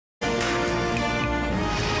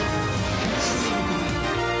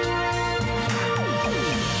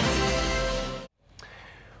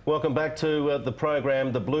Welcome back to the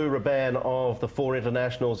program. The blue ribbon of the 4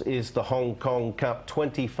 internationals is the Hong Kong Cup,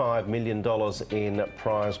 $25 million in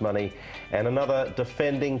prize money, and another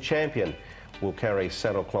defending champion will carry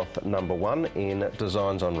saddlecloth #1 in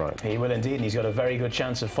Designs on Rome. He will indeed, and he's got a very good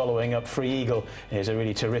chance of following up Free Eagle. He's a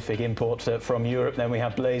really terrific import from Europe. Then we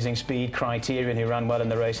have Blazing Speed, Criterion, who ran well in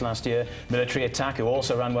the race last year, Military Attack, who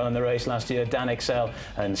also ran well in the race last year, Dan Excel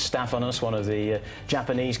and Stephanos, one of the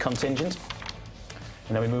Japanese contingent.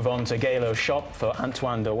 And then we move on to Galo Shop for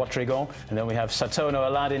Antoine de Watrigon. And then we have Satono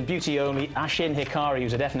Aladdin, Beauty Only, Ashin Hikari,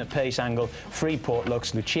 who's a definite pace angle, Freeport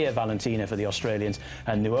Lux, Lucia Valentina for the Australians,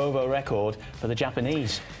 and Nuovo Record for the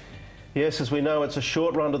Japanese. Yes, as we know, it's a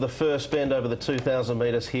short run to the first bend over the 2,000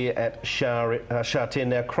 metres here at Sha Tin.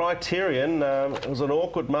 Now, Criterion, it was an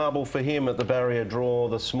awkward marble for him at the barrier draw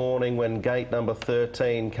this morning when gate number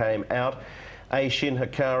 13 came out. Ashin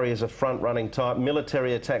Hikari is a front-running type.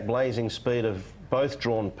 Military Attack, Blazing Speed have both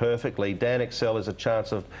drawn perfectly. Dan Excel is a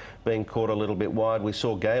chance of being caught a little bit wide. We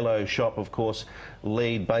saw Galo Shop, of course,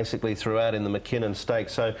 lead basically throughout in the McKinnon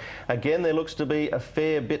Stakes. So, again, there looks to be a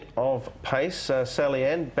fair bit of pace. Sally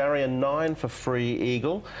Ann, barrier 9 for Free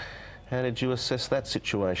Eagle. How did you assess that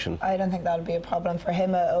situation? I don't think that'll be a problem for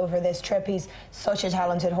him over this trip. He's such a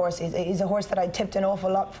talented horse. He's a horse that I tipped an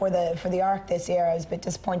awful lot for the Arc this year. I was a bit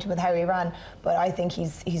disappointed with how he ran, but I think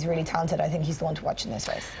he's really talented. I think he's the one to watch in this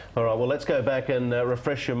race. All right, well, let's go back and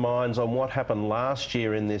refresh your minds on what happened last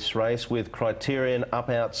year in this race with Criterion up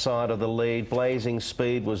outside of the lead. Blazing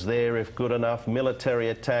Speed was there if good enough. Military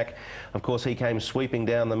Attack, of course, he came sweeping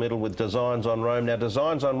down the middle with Designs on Rome. Now,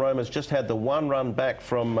 Designs on Rome has just had the one run back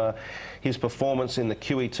from his performance in the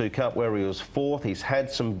QE2 Cup where he was 4th. He's had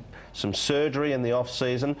some surgery in the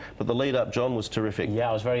off-season, but the lead-up, John, was terrific. Yeah,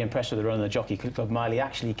 I was very impressed with the run of the Jockey Club Mile. He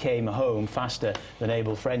actually came home faster than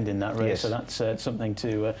Able Friend in that race, yes. So that's something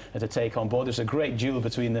to take on board. There's a great duel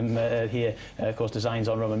between them here. Of course, Designs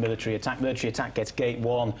on Rome and Military Attack. Military Attack gets gate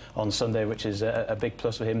 1 on Sunday, which is a big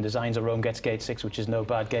plus for him. Designs on Rome gets gate 6, which is no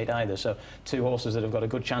bad gate either. So 2 horses that have got a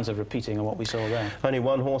good chance of repeating on what we saw there. Only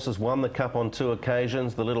one horse has won the Cup on 2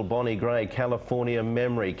 occasions. The little Bonnie Gray, California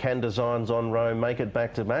Memory. Can Designs on Rome make it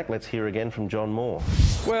back-to-back? Let's hear again from John Moore.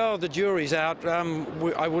 Well, the jury's out.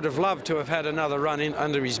 I would have loved to have had another run in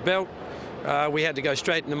under his belt. We had to go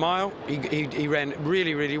straight in the mile. He ran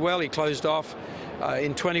really, really well. He closed off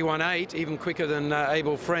in 21.8, even quicker than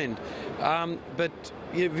Able Friend. But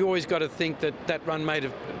you've always got to think that run may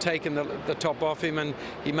have taken the top off him, and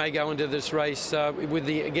he may go into this race with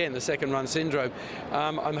the second run syndrome.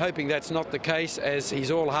 I'm hoping that's not the case, as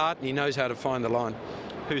he's all heart and he knows how to find the line.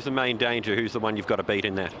 Who's the main danger? Who's the one you've got to beat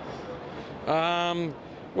in that?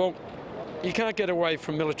 Well, you can't get away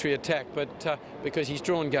from Military Attack, but because he's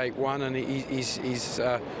drawn gate 1 and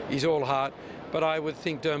he's all heart. But I would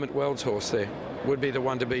think Dermot Weld's horse there would be the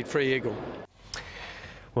one to beat Free Eagle.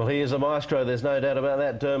 Well, he is a maestro, there's no doubt about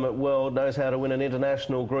that. Dermot Weld knows how to win an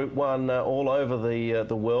international Group 1 all over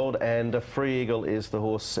the world, and Free Eagle is the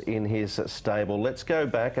horse in his stable. Let's go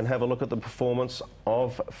back and have a look at the performance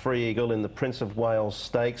of Free Eagle in the Prince of Wales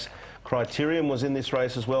Stakes. Criterion was in this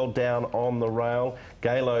race as well, down on the rail.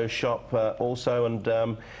 Galo Shop also, and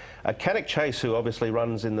Canic Chase, who obviously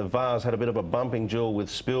runs in the Vase, had a bit of a bumping duel with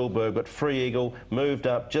Spielberg, but Free Eagle moved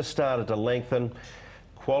up, just started to lengthen.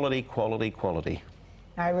 Quality, quality, quality.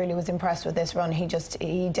 I really was impressed with this run. He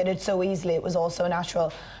did it so easily. It was all so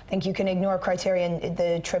natural. I think you can ignore Criterion.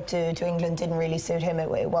 The trip to England didn't really suit him.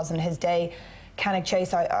 It wasn't his day. Canic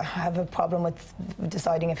Chase, I have a problem with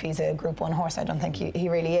deciding if he's a Group 1 horse. I don't think he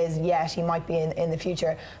really is yet. He might be in the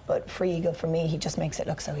future. But Free Eagle, for me, he just makes it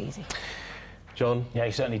look so easy. John? Yeah,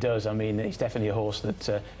 he certainly does. I mean, he's definitely a horse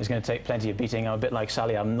that is going to take plenty of beating. I'm a bit like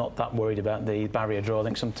Sally. I'm not that worried about the barrier draw. I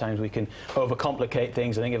think sometimes we can overcomplicate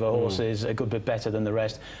things. I think if a horse is a good bit better than the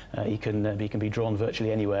rest, he can be drawn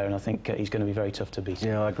virtually anywhere, and I think he's going to be very tough to beat.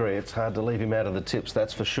 Yeah, I agree. It's hard to leave him out of the tips,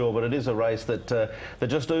 that's for sure. But it is a race that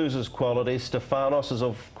just oozes quality. Stephanos has,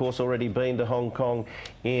 of course, already been to Hong Kong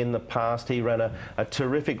in the past. He ran a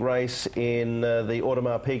terrific race in the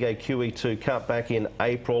Audemars Piguet QE2 Cup back in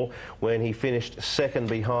April when he finished 2nd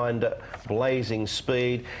behind Blazing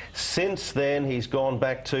Speed. Since then, he's gone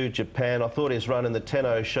back to Japan. I thought his run in the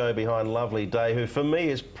Tenno Show behind Lovely Day, who for me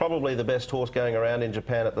is probably the best horse going around in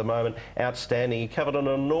Japan at the moment, outstanding. He covered an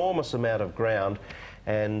enormous amount of ground,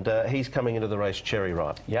 and he's coming into the race cherry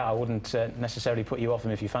ripe. Yeah, I wouldn't necessarily put you off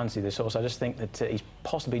him if you fancy this horse. I just think that he's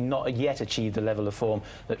possibly not yet achieved the level of form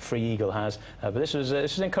that Free Eagle has. But this was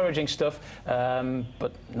encouraging stuff.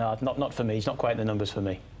 But no, not for me. He's not quite in the numbers for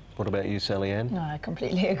me. What about you, Sally Ann? No, I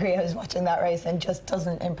completely agree. I was watching that race and just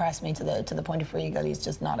doesn't impress me to the point of Free Eagle. He's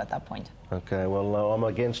just not at that point. Okay, well, I'm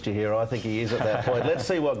against you here. I think he is at that point. Let's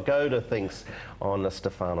see what Goda thinks on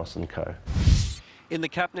Stefanos and co. In the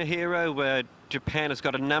Cup Hero, where Japan has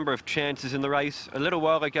got a number of chances in the race. A little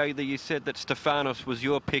while ago that you said that Stefanos was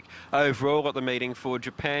your pick overall at the meeting for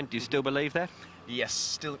Japan. Do you still believe that? Yes,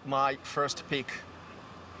 still my first pick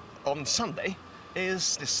on Sunday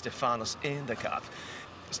is the Stefanos in the Cup.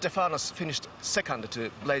 Stefanos finished second to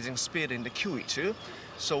Blazing Speed in the QE2,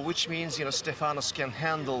 so which means, you know, Stefanos can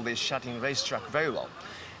handle the Sha Tin racetrack very well.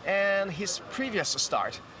 And his previous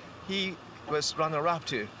start, he was runner-up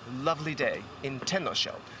to Lovely Day in Tenno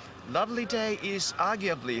Show. Lovely Day is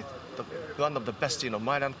arguably one of the best, you know,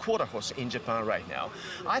 mile and quarter horse in Japan right now.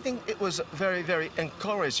 I think it was a very, very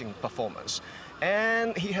encouraging performance,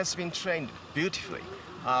 and he has been trained beautifully.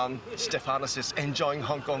 Stefanos is enjoying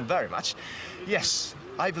Hong Kong very much. Yes,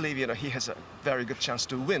 I believe, you know, he has a very good chance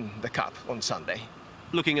to win the Cup on Sunday.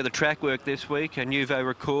 Looking at the track work this week, a Nouveau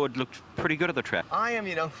Record looked pretty good at the track. I am,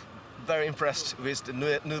 you know, very impressed with the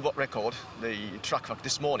Nouveau Record, the track work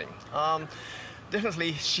this morning.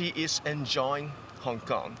 Definitely she is enjoying Hong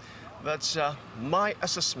Kong, but my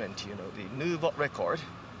assessment, you know, the Nouveau Record,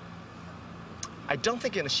 I don't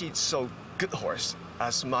think, you know, she's so good horse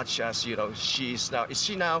as much as, you know, she's now. Is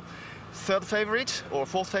she now third favorite or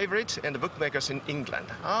fourth favorite in the bookmakers in England?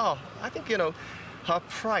 Oh, I think, you know, her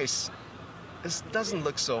price doesn't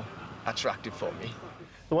look so attractive for me.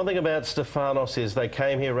 The one thing about Stefanos is they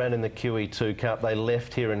came here, ran in the QE2 Cup, they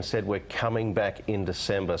left here and said we're coming back in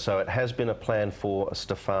December. So it has been a plan for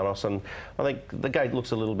Stefanos, and I think the gate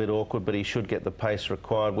looks a little bit awkward, but he should get the pace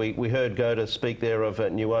required. We heard Goda speak there of a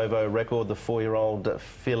Nouveau Record, the 4-year-old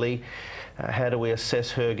filly. How do we assess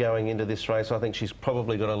her going into this race? I think she's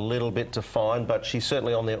probably got a little bit to find, but she's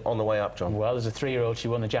certainly on the way up, John. Well, as a 3-year-old, she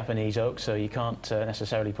won the Japanese Oaks, so you can't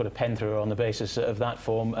necessarily put a pen through her on the basis of that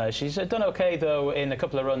form. She's done okay, though, in a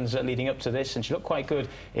couple of runs leading up to this, and she looked quite good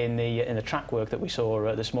in the track work that we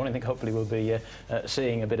saw this morning. I think hopefully we'll be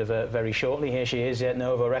seeing a bit of her very shortly. Here she is,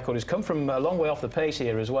 Nouveau Record, who's come from a long way off the pace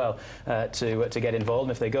here as well to get involved.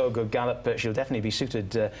 And if they go a good gallop, she'll definitely be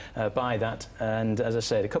suited by that. And as I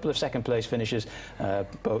said, a couple of second place finishes,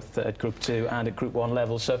 both at Group 2 and at Group 1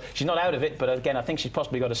 level. So she's not out of it, but again, I think she's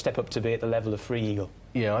possibly got to step up to be at the level of Free Eagle.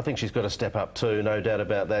 Yeah, I think she's got to step up too, no doubt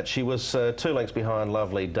about that. She was 2 lengths behind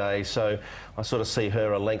Lovely Day, so I sort of see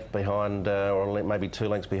her a length behind, or maybe 2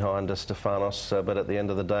 lengths behind Stefanos, but at the end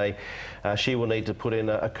of the day, she will need to put in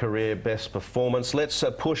a career best performance. Let's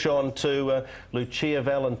push on to Lucia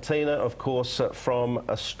Valentina, of course, from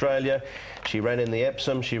Australia. She ran in the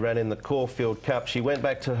Epsom, she ran in the Caulfield Cup. She went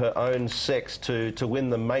back to her own sex to win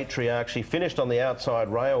the Matriarch. She finished on the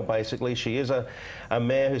outside rail, basically. She is a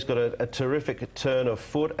mare who's got a terrific turn of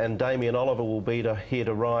foot, and Damien Oliver will be here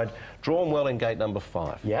to ride. Drawn well in gate number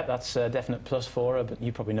 5. Yeah, that's a definite plus for her, but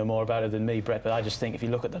you probably know more about it than me, Brett, but I just think if you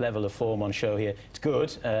look at the level of form on show here, it's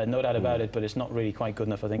good, no doubt about it, but it's not really quite good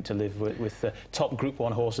enough, I think, to live with top Group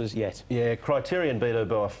 1 horses yet. Yeah, Criterion beat her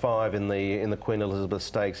by 5 in the Queen Elizabeth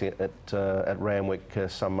Stakes at Randwick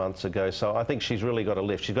some months ago, so I think she's really got to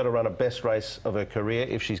lift. She's got to run a best race of her career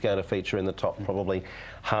if she's going to feature in the top probably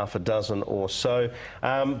half a dozen or so.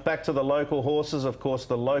 Back to the local horses, of course,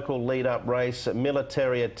 the local lead-up race,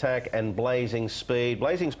 Military Attack and Blazing Speed.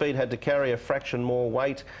 Blazing Speed had to carry a fraction more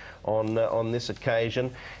weight on this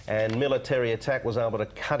occasion, and Military Attack was able to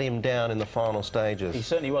cut him down in the final stages. He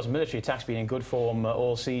certainly was. Military Attack's been in good form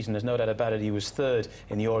all season. There's no doubt about it. He was 3rd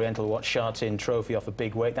in the Oriental Watch Sha Tin Trophy off a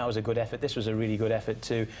big weight. That was a good effort. This was a really good effort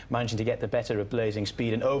too, managing to get the better of Blazing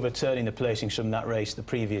Speed and overturning the placings from that race the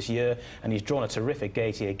previous year. And he's drawn a terrific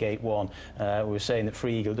gate here, gate 1. We were saying that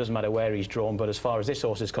Free Eagle, doesn't matter where he's drawn, but as far as this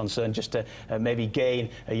horse is concerned, just to maybe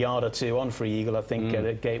gain a yard or 2 on Free Eagle, I think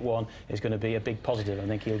that gate 1 is going to be a big positive. I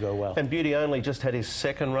think he'll go well. And Beauty Only just had his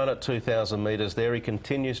 2nd run at 2,000 metres there. He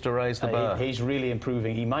continues to raise the bar. He's really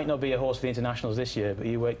improving. He might not be a horse for the internationals this year, but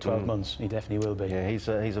you wait 12 months, he definitely will be. Yeah, he's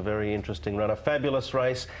a very interesting runner. Fabulous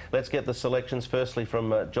race. Let's get the selections firstly from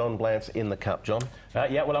John Blantz in the Cup. John?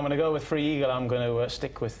 Yeah, well, I'm going to go with Free Eagle. I'm going to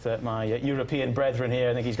stick with my European brethren here.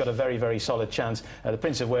 I think he's got a very, very solid chance. The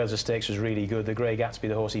Prince of Wales Stakes was really good. The Grey Gatsby,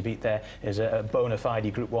 the horse he beat there, is a bona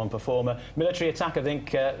fide Group 1 performer. Military Attack, I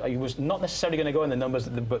think he was not necessarily going to go in the numbers,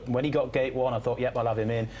 but but when he got gate 1, I thought, yep, I'll have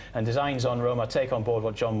him in. And Designs on Rome, I take on board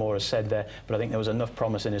what John Moore has said there, but I think there was enough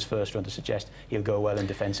promise in his first run to suggest he'll go well in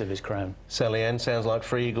defence of his crown. Sally Ann, sounds like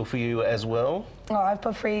Free Eagle for you as well. Oh, I've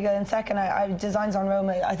put Free Eagle in second. Designs on Rome,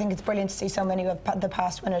 I think it's brilliant to see so many of the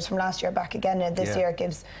past winners from last year back again this year. It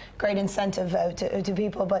gives great incentive to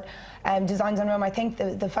people. But Designs on Rome, I think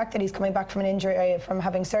the fact that he's coming back from an injury, from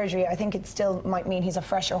having surgery, I think it still might mean he's a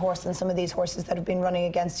fresher horse than some of these horses that have been running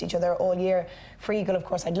against each other all year. Free Eagle, of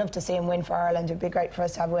course, I'd love to see him win for Ireland. It would be great for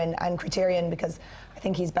us to have a win. And Criterion, because I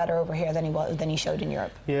think he's better over here than he showed in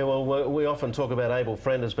Europe. Yeah, well, we often talk about Abel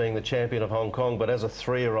Friend as being the champion of Hong Kong, but as a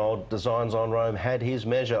 3-year-old, Designs on Rome had his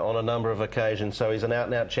measure on a number of occasions, so he's an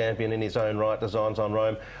out-and-out champion in his own right, Designs on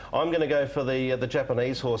Rome. I'm going to go for the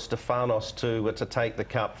Japanese horse Stefanos to take the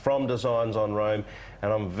cup from Designs on Rome,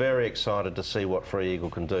 and I'm very excited to see what Free Eagle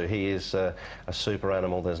can do. He is a super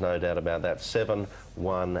animal, there's no doubt about that. 7,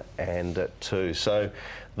 1 and 2. So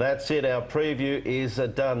that's it. Our preview is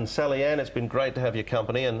done. Sally Ann, it's been great to have your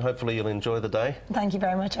company, and hopefully you'll enjoy the day. Thank you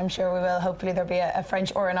very much. I'm sure we will. Hopefully there'll be a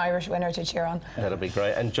French or an Irish winner to cheer on. That'll be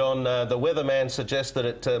great. And John, the weatherman suggests that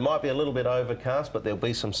it might be a little bit overcast, but there'll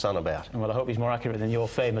be some sun about. Well, I hope he's more accurate than your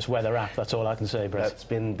famous weather app. That's all I can say, Brett. That's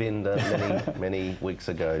been many weeks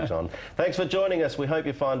ago, John. Thanks for joining us. We hope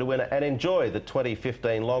you find a winner and enjoy the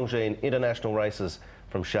 2015 Longines International Races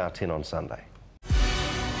from Sha Tin on Sunday.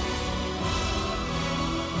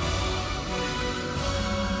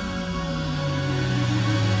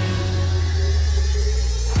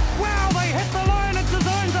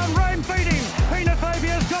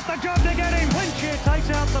 Got the job to get him. Winchir takes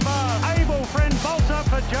out the bar. Abel Friend bolts up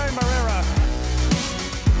for Joe Moreira.